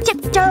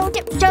 Tiptoe,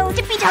 tiptoe,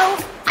 tippy-toe.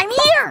 I'm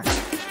here!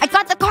 I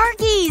got the car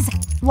keys!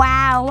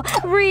 Wow.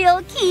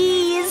 Real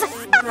keys.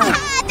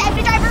 Time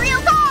to drive a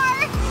real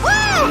car!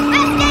 Woo!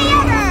 Best day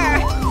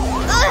ever!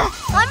 Ugh,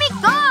 let me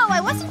go!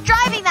 I wasn't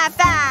driving that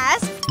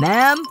fast!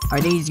 Ma'am,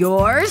 are these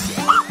yours?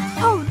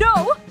 Oh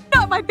no!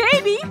 Not my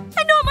baby!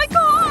 And not my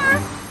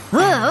car!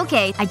 Ugh,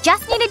 okay. I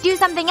just need to do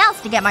something else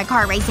to get my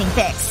car racing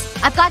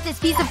fixed. I've got this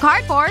piece of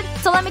cardboard,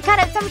 so let me cut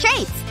out some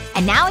shapes.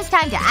 And now it's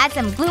time to add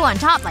some glue on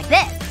top like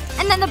this.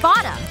 And then the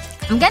bottom.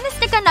 I'm gonna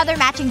stick another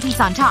matching piece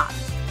on top.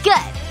 Good.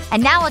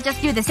 And now I'll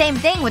just do the same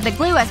thing with the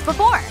glue as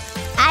before.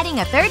 Adding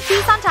a third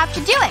piece on top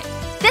should do it.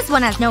 This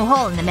one has no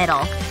hole in the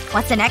middle.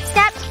 What's the next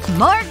step?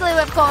 More glue,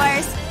 of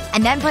course.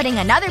 And then putting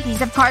another piece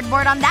of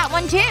cardboard on that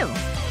one too.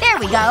 There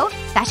we go.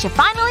 That should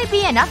finally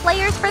be enough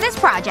layers for this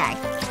project.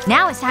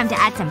 Now it's time to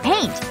add some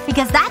paint,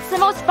 because that's the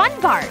most fun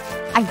part.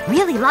 I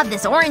really love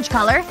this orange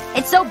color.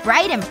 It's so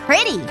bright and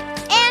pretty.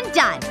 And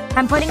done.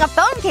 I'm putting a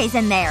phone case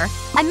in there.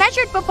 I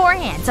measured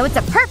beforehand, so it's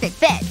a perfect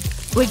fit.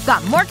 We've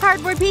got more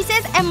cardboard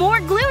pieces and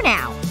more glue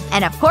now.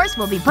 And of course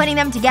we'll be putting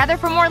them together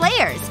for more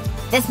layers.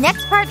 This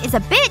next part is a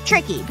bit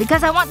tricky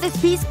because I want this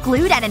piece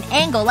glued at an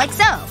angle like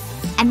so.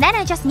 And then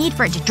I just need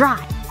for it to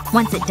dry.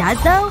 Once it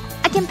does though,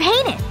 I can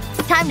paint it.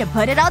 Time to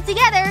put it all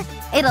together.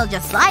 It'll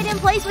just slide in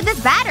place with this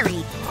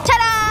battery.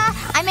 Ta-da!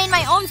 I made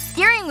my own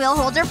steering wheel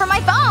holder for my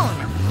phone.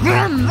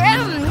 Vroom,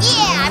 vroom.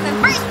 Yeah, I'm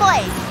in first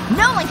place.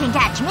 No one can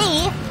catch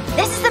me.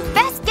 This is the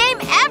best game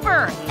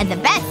ever. And the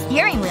best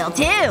steering wheel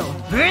too.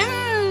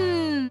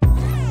 Vroom.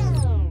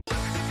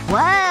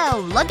 Whoa,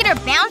 look at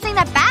her bouncing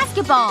that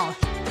basketball.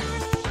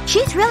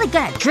 She's really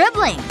good at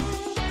dribbling.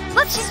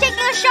 Look, she's taking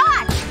a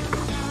shot.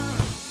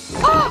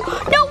 Oh,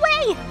 no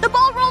way! The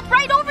ball rolled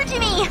right over to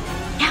me.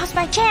 Now's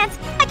my chance.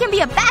 I can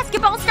be a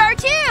basketball star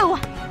too.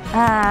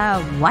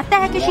 What the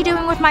heck is she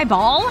doing with my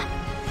ball?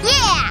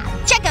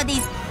 Yeah! Check out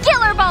these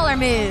killer baller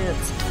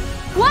moves.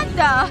 What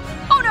the?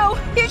 Oh no!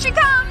 Here she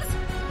comes!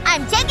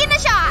 I'm taking the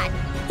shot.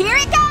 Here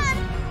it comes.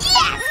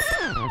 Yes!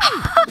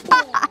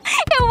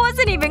 It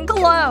wasn't even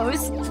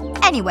close.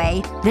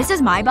 Anyway, this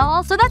is my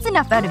ball, so that's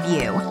enough out of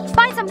you.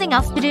 Find something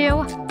else to do.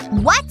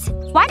 What?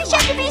 Why does she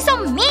have to be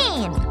so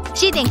mean?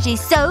 She thinks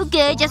she's so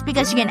good just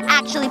because she can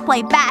actually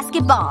play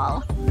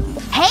basketball.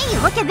 Hey,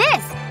 look at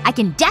this! I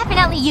can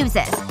definitely use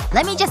this.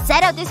 Let me just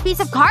set out this piece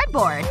of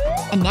cardboard.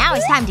 And now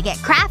it's time to get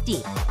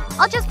crafty.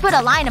 I'll just put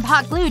a line of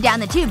hot glue down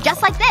the tube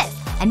just like this.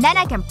 And then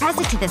I can press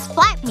it to this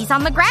flat piece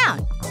on the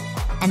ground.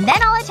 And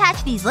then I'll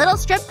attach these little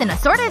strips in a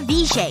sort of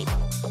V shape.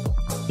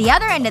 The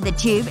other end of the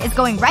tube is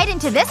going right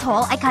into this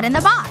hole I cut in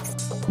the box.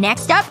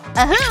 Next up,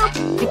 a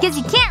hoop, because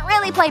you can't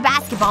really play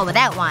basketball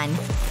without one.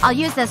 I'll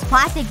use this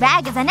plastic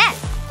bag as a net.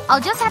 I'll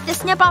just have to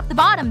snip off the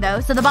bottom though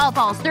so the ball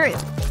falls through.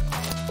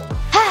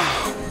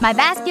 My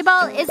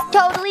basketball is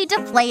totally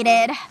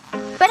deflated.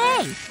 But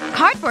hey,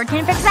 cardboard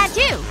can fix that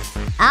too.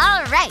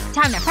 Alright,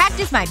 time to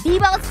practice my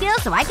b-ball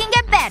skills so I can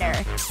get better.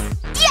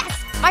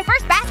 Yes! My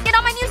first basket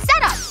on my new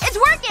setup! It's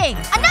working!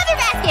 Another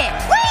basket!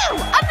 Woo!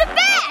 I'm the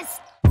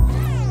best!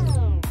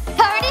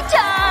 Party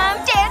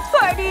time! Dance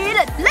party!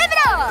 Let's live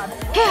it up!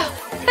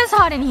 Phew. It's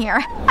hot in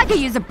here. I could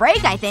use a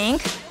break, I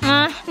think.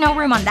 No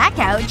room on that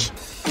couch.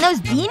 And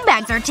those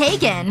beanbags are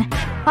taken.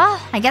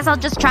 Well, I guess I'll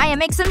just try and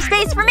make some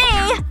space for me.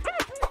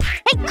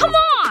 Hey, come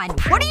on!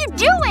 What are you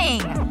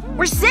doing?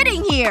 We're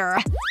sitting here.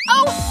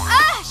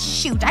 Oh,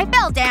 shoot, I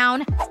fell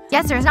down.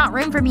 Guess there's not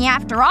room for me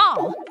after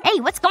all. Hey,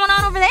 what's going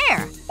on over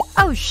there?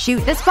 Oh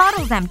shoot, this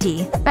bottle's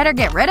empty. Better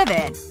get rid of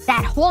it.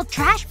 That whole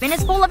trash bin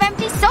is full of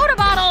empty soda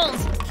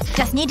bottles.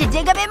 Just need to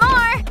dig a bit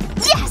more.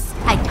 Yes!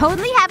 I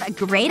totally have a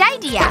great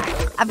idea.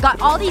 I've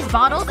got all these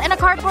bottles in a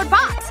cardboard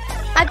box.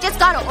 I've just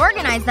gotta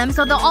organize them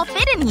so they'll all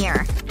fit in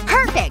here.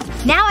 Perfect!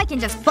 Now I can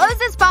just close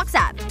this box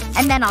up.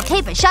 And then I'll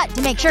tape it shut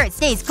to make sure it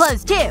stays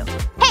closed too.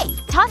 Hey,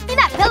 toss me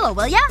that pillow,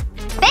 will ya?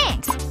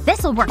 Thanks!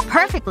 This'll work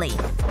perfectly.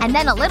 And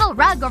then a little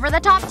rug over the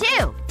top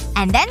too.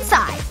 And then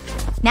side.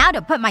 Now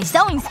to put my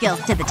sewing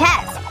skills to the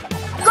test.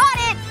 Got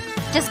it!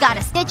 Just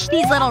gotta stitch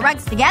these little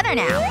rugs together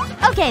now.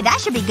 Okay, that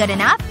should be good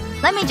enough.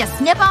 Let me just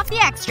snip off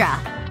the extra.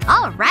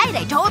 Alright,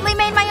 I totally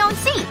made my own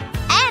seat.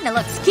 And it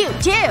looks cute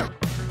too.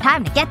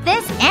 Time to get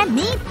this and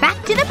me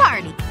back to the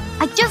party.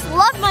 I just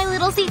love my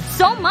little seat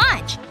so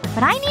much.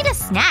 But I need a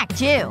snack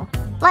too.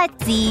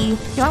 Let's see.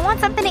 Do I want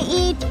something to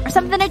eat or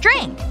something to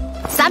drink?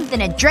 Something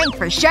to drink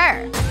for sure.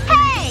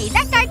 Hey!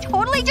 That guy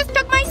totally just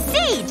took my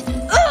seat!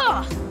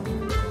 Ugh!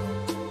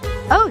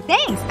 Oh,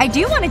 thanks. I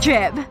do want a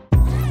trip.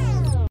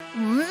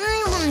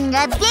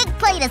 A big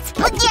plate of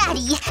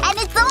spaghetti, and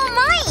it's all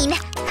mine!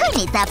 Who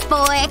needs a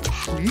fork?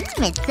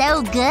 It's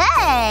so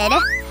good!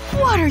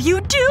 What are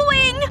you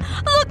doing?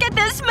 Look at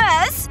this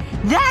mess!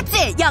 That's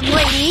it, young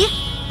lady!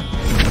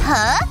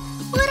 Huh?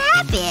 What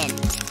happened?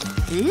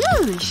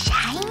 Ooh,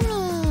 shiny.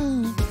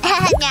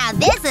 Now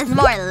this is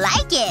more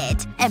like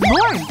it. And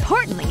more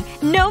importantly,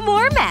 no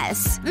more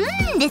mess.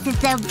 This is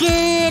so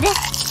good.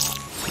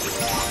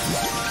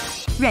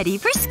 Ready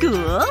for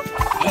school?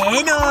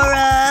 Hey,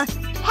 Nora!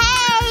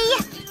 Hey!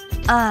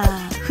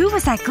 Who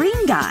was that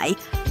green guy?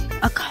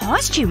 A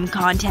costume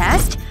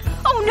contest?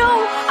 Oh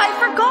no! I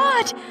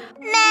forgot!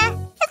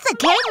 Nah, it's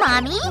okay,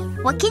 Mommy.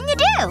 What can you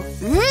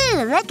do?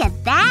 Ooh, look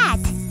at that.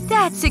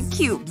 That's a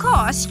cute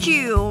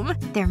costume.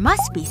 There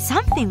must be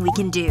something we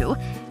can do.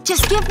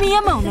 Just give me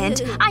a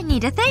moment. I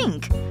need to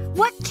think.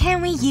 What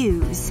can we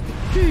use?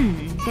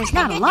 There's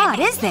not a lot,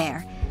 is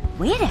there?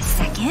 Wait a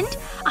second.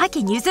 I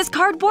can use this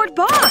cardboard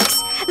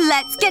box.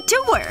 Let's get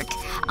to work.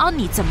 I'll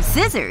need some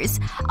scissors.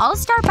 I'll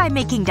start by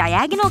making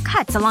diagonal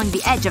cuts along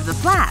the edge of the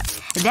flap.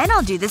 Then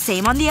I'll do the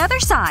same on the other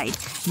side.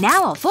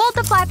 Now I'll fold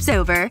the flaps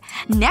over.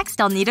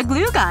 Next I'll need a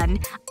glue gun.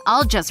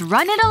 I'll just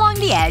run it along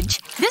the edge.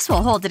 This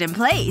will hold it in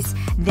place.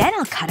 Then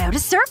I'll cut out a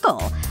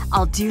circle.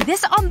 I'll do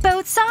this on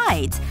both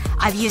sides.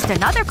 I've used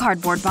another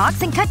cardboard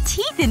box and cut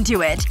teeth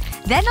into it.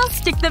 Then I'll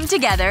stick them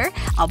together.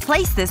 I'll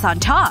place this on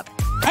top.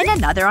 And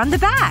another on the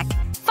back.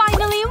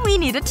 Finally, we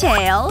need a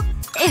tail.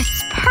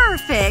 It's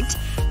perfect.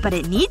 But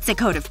it needs a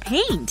coat of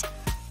paint.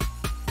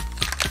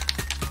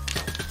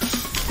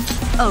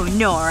 Oh,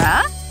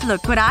 Nora.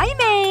 Look what I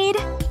made.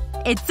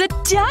 It's a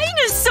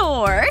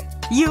dinosaur!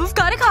 You've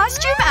got a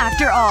costume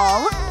after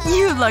all.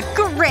 You look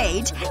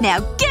great. Now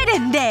get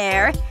in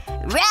there.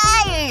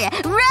 Roar!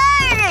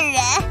 Roar!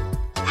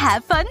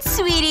 Have fun,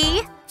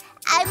 sweetie.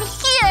 I'm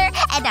here,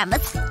 and I'm a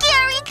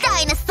scary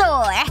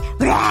dinosaur.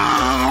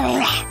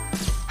 Roar!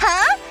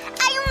 Huh?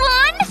 I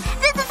won?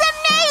 This is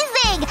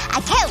amazing!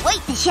 I can't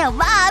wait to show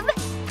Mom.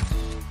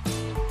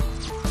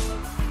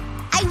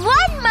 I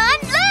won, Mom!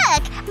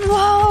 Look!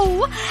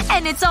 Whoa!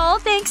 And it's all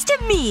thanks to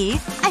me.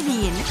 I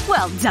mean,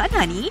 well done,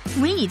 honey.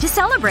 We need to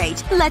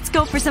celebrate. Let's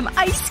go for some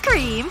ice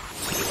cream.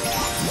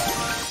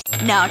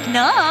 Knock,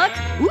 knock.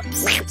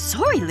 Oops.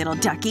 Sorry, little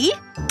ducky.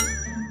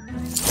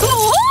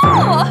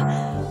 Oh!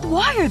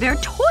 Why are there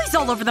toys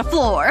all over the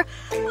floor?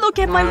 Look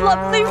at my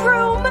lovely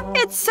room.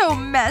 It's so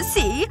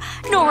messy.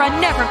 Nora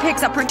never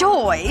picks up her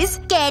toys.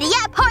 Giddy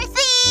up,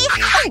 horsey!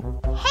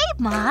 Oh, hey,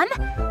 Mom.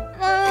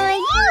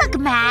 You look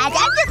mad.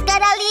 I'm just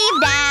gonna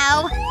leave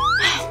now.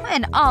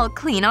 And I'll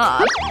clean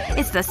up.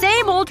 It's the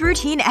same old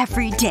routine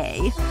every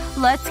day.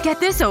 Let's get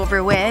this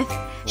over with.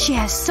 She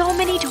has so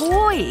many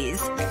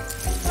toys.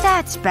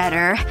 That's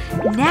better.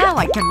 Now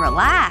I can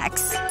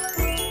relax.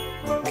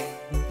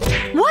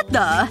 What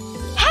the?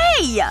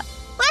 Hey!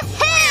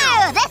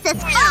 Woohoo! This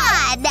is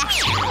fun!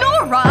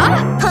 Nora!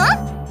 Huh?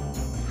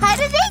 How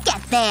did they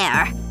get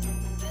there?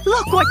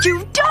 Look what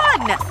you've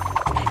done!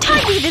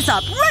 Tidy this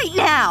up right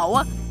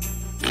now!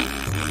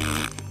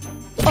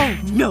 Oh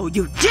no,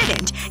 you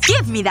didn't!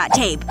 Give me that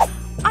tape!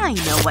 I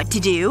know what to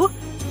do.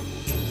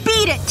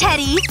 Beat it,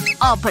 Teddy!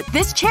 I'll put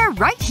this chair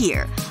right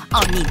here.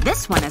 I'll need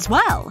this one as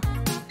well.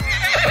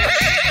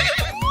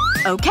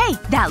 Okay,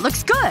 that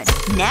looks good.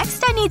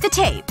 Next I need the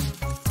tape.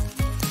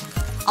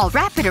 I'll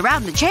wrap it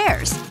around the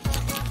chairs.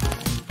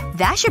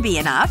 That should be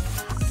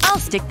enough. I'll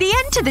stick the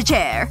end to the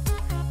chair.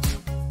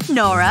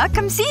 Nora,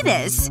 come see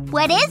this.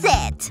 What is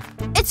it?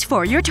 It's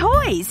for your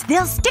toys.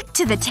 They'll stick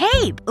to the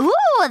tape. Ooh,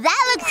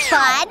 that looks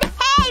fun!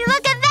 Hey,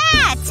 look at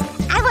that!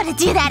 I want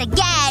to do that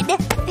again!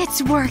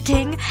 It's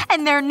working.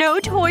 And there are no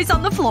toys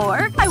on the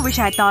floor. I wish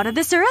I'd thought of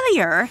this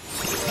earlier.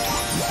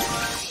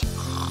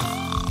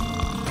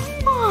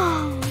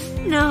 Oh,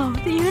 no.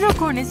 The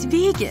unicorn is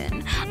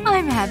vegan.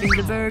 I'm having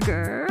the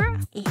burger.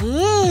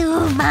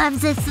 Ew,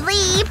 Mom's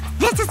asleep.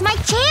 This is my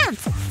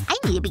chance. I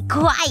need to be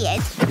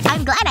quiet.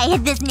 I'm glad I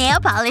hid this nail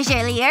polish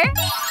earlier.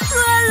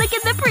 Oh, look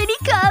at the pretty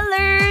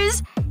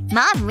colors.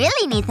 Mom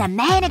really needs a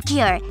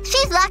manicure.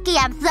 She's lucky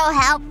I'm so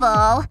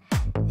helpful.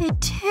 It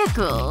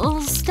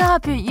tickles.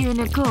 Stop it,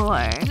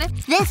 unicorn.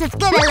 This is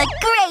gonna look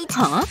great.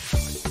 Huh?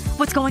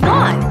 What's going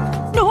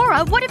on?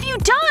 Nora, what have you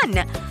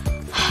done?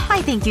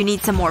 I think you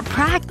need some more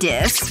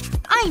practice.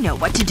 I know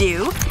what to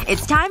do.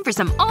 It's time for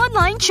some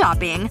online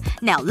shopping.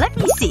 Now let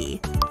me see.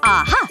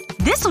 Aha!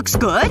 This looks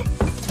good.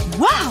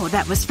 Wow,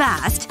 that was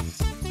fast.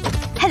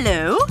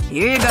 Hello?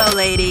 Here you go,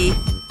 lady.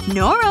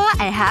 Nora,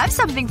 I have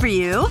something for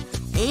you.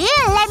 Ew,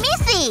 let me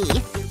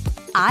see.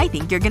 I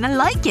think you're gonna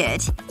like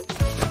it.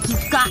 You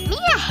got me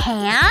a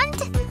hand?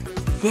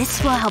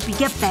 This will help you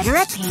get better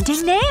at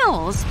painting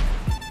nails.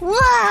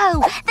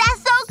 Whoa!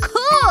 That's so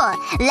cool!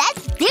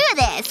 Let's do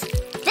this!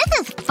 This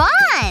is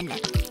fun!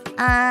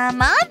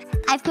 Mom?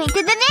 I've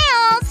painted the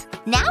nails.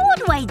 Now what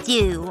do I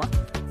do?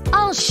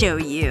 I'll show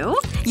you.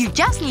 You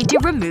just need to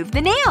remove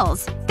the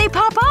nails. They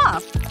pop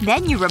off.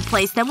 Then you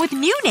replace them with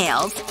new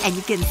nails. And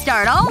you can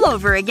start all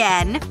over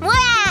again.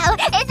 Wow!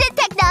 Isn't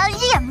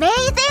technology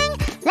amazing?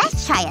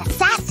 Let's try a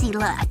sassy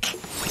look.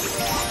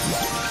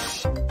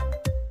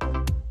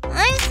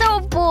 I'm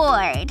so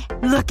bored.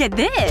 Look at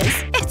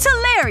this. It's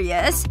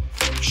hilarious.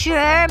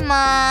 Sure,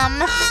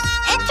 Mom.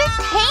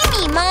 Entertain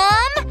me,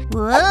 Mom!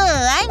 Whoa,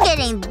 I'm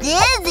getting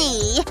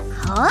dizzy.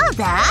 Hold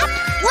up.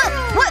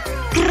 What?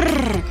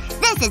 Grrr.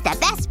 This is the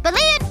best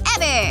balloon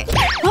ever!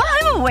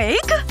 I'm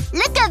awake.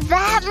 Look at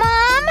that,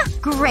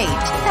 Mom! Great.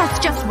 That's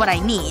just what I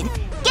need.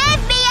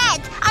 Give me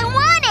it! I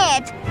want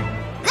it!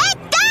 Let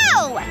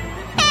go!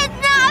 It's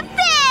not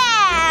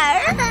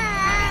fair!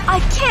 I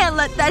can't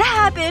let that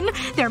happen.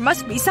 There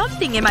must be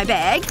something in my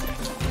bag.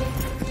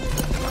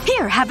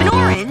 Here, have an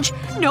orange.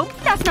 Nope,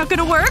 that's not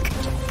gonna work.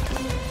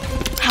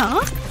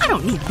 Huh? I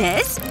don't need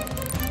this.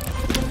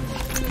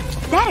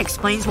 That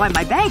explains why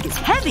my bag is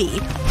heavy.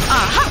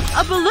 Aha!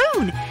 A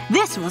balloon!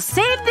 This will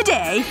save the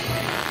day.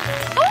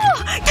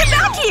 Oh! Get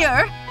back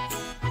here!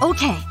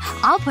 Okay,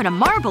 I'll put a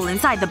marble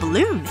inside the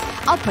balloon.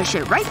 I'll push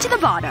it right to the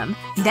bottom.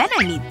 Then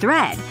I need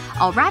thread.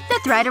 I'll wrap the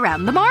thread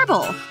around the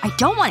marble. I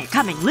don't want it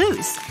coming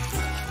loose.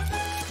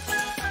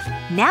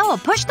 Now I'll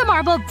push the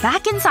marble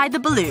back inside the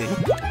balloon.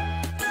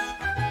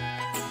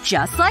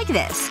 Just like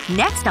this.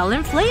 Next I'll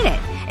inflate it.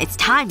 It's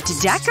time to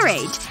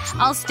decorate.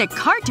 I'll stick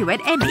card to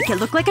it and make it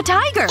look like a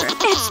tiger.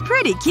 It's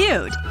pretty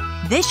cute.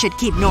 This should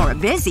keep Nora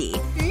busy.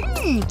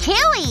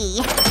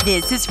 Chewy.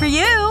 This is for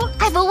you.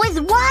 I've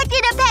always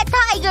wanted a pet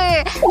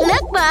tiger.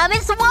 Look, Mom,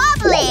 it's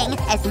wobbling.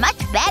 It's much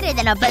better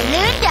than a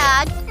balloon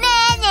dog.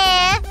 Nah.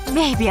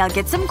 Maybe I'll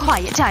get some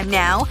quiet time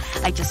now.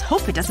 I just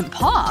hope it doesn't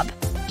pop.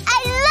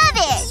 I love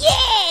it!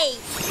 Yay!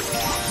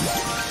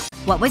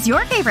 What was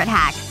your favorite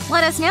hack?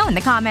 Let us know in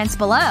the comments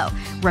below.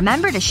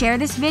 Remember to share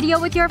this video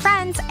with your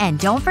friends, and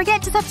don't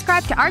forget to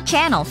subscribe to our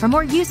channel for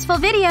more useful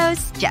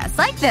videos just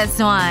like this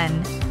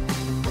one.